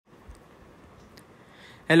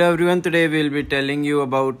Hello everyone, today we will be telling you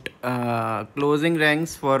about closing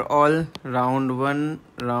ranks for all round 1,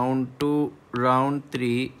 round 2, round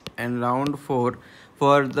 3 and round 4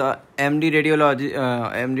 for the MD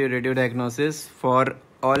Radiodiagnosis for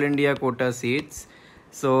all India quota seats.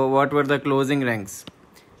 So what were the closing ranks?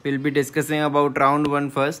 We'll be discussing about round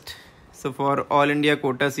 1 first. So for all India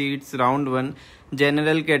quota seats, round 1,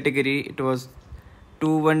 general category, it was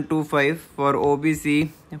 2125, for OBC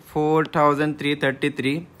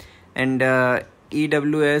 4333, and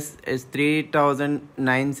EWS is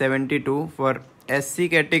 3972. For SC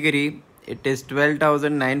category it is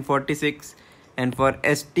 12946, and for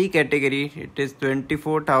ST category it is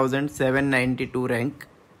 24792 rank.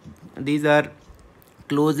 These are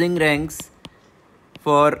closing ranks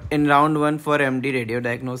for in round 1 for MD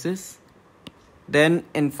Radiodiagnosis. Then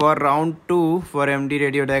for round 2 for MD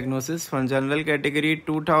Radiodiagnosis, for general category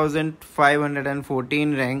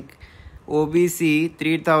 2514 rank, OBC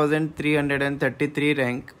 3333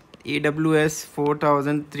 rank, EWS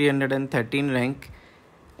 4313 rank,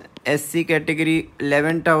 SC category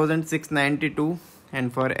 11692,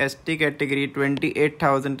 and for ST category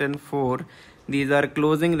 28004. These are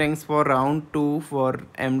closing ranks for round 2 for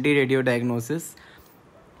MD Radiodiagnosis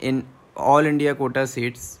in all India quota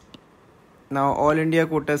seats. Now all India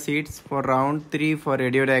quota seats for round 3 for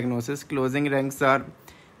radiodiagnosis, closing ranks are: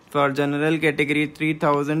 for general category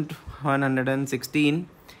 3116,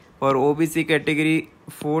 for OBC category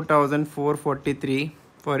 4443,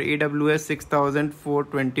 for EWS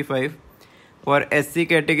 6425, for SC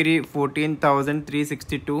category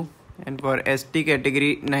 14362, and for ST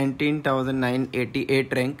category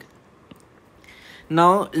 19988 rank.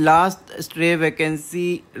 Now last stray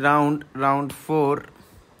vacancy round 4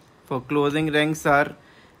 for closing ranks are: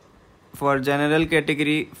 for general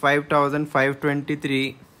category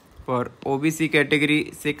 5523, for OBC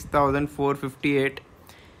category 6458,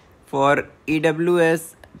 for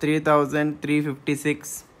EWS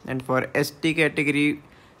 3356, and for ST category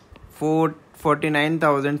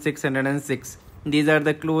 49606. These are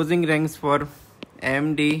the closing ranks for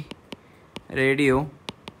MD Radio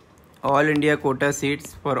all India quota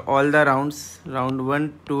seats for all the rounds, round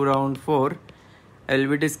 1 to round 4. I will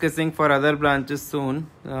be discussing for other branches soon.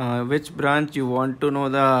 Which branch you want to know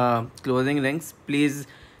the closing ranks, please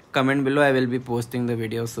comment below. I will be posting the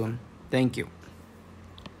video soon. Thank you.